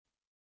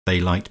They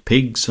liked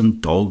pigs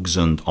and dogs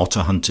and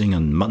otter hunting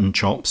and mutton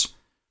chops,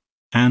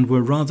 and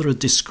were rather a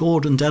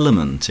discordant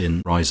element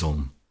in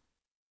Riseholme.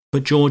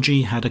 But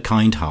Georgie had a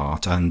kind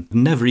heart, and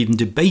never even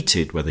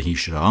debated whether he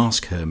should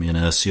ask Hermie and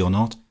Ursie or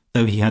not,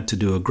 though he had to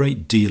do a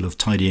great deal of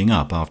tidying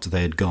up after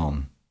they had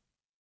gone.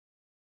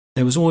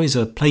 There was always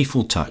a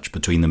playful touch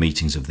between the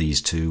meetings of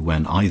these two,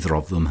 when either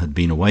of them had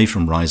been away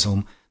from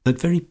Riseholme,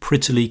 that very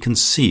prettily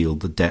concealed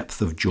the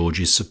depth of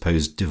Georgie's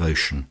supposed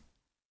devotion.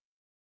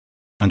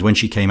 And when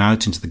she came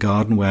out into the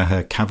garden where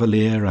her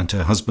cavalier and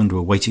her husband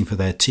were waiting for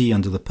their tea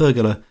under the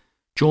pergola,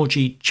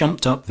 Georgie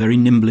jumped up very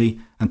nimbly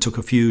and took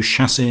a few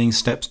chassee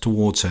steps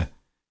towards her,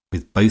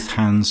 with both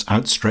hands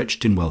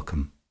outstretched in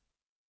welcome.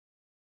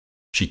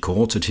 She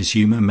caught at his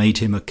humour, made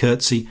him a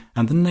curtsy,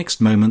 and the next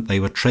moment they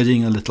were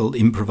treading a little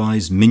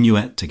improvised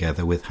minuet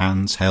together with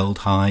hands held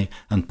high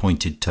and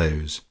pointed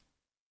toes.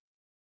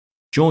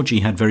 Georgie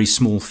had very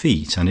small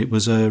feet, and it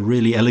was a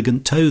really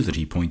elegant toe that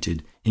he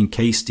pointed,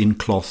 encased in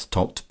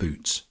cloth-topped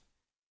boots.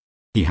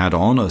 He had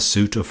on a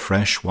suit of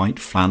fresh white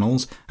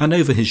flannels, and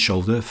over his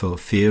shoulder, for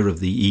fear of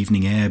the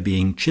evening air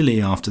being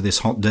chilly after this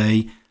hot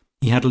day,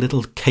 he had a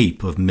little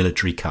cape of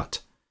military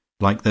cut,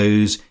 like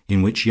those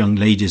in which young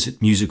ladies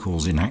at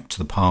music-halls enact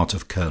the part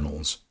of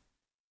colonels.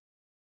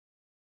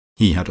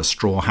 He had a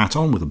straw hat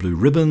on with a blue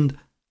riband,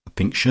 a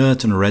pink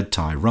shirt and a red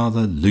tie,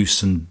 rather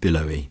loose and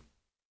billowy.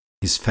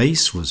 His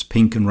face was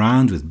pink and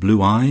round, with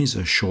blue eyes,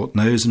 a short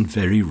nose, and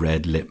very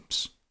red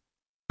lips.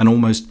 An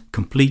almost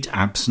complete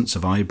absence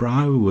of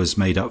eyebrow was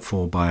made up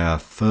for by a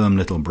firm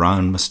little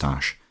brown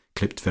moustache,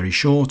 clipped very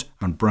short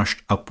and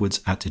brushed upwards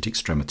at its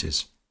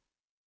extremities.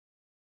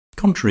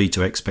 Contrary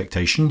to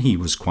expectation, he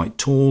was quite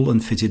tall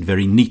and fitted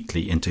very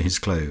neatly into his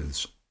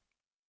clothes.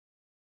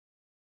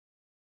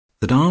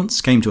 The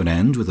dance came to an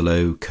end with a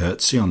low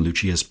curtsy on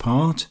Lucia's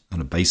part,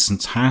 and a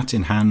Besant's hat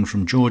in hand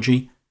from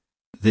Georgie,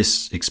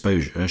 this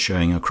exposure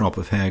showing a crop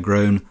of hair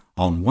grown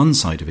on one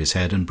side of his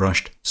head and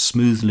brushed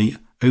smoothly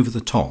over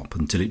the top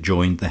until it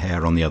joined the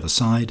hair on the other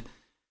side,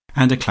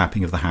 and a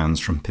clapping of the hands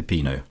from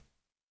Peppino.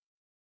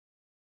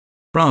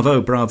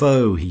 "Bravo,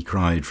 bravo!" he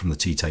cried from the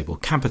tea-table.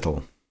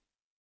 "Capital!"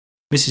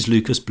 Mrs.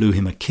 Lucas blew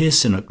him a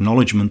kiss in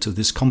acknowledgment of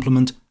this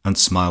compliment, and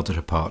smiled at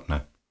her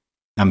partner.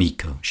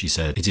 "Amico," she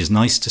said, "it is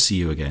nice to see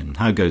you again.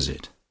 How goes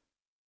it?"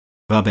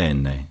 "Va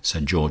bene,"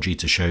 said Georgie,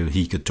 to show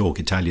he could talk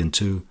Italian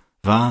too.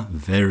 "Va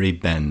very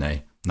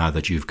bene, now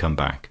that you've come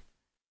back."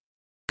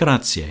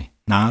 "Grazie.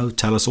 Now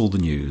tell us all the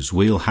news.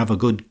 We'll have a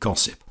good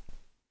gossip."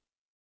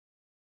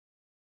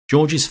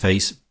 Georgie's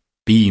face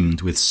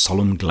beamed with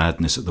solemn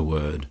gladness at the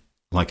word,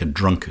 like a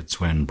drunkard's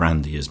when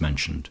brandy is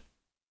mentioned.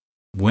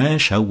 "Where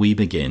shall we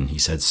begin?" he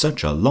said.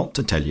 "Such a lot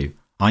to tell you.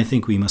 I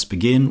think we must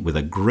begin with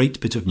a great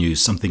bit of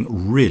news,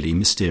 something really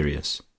mysterious.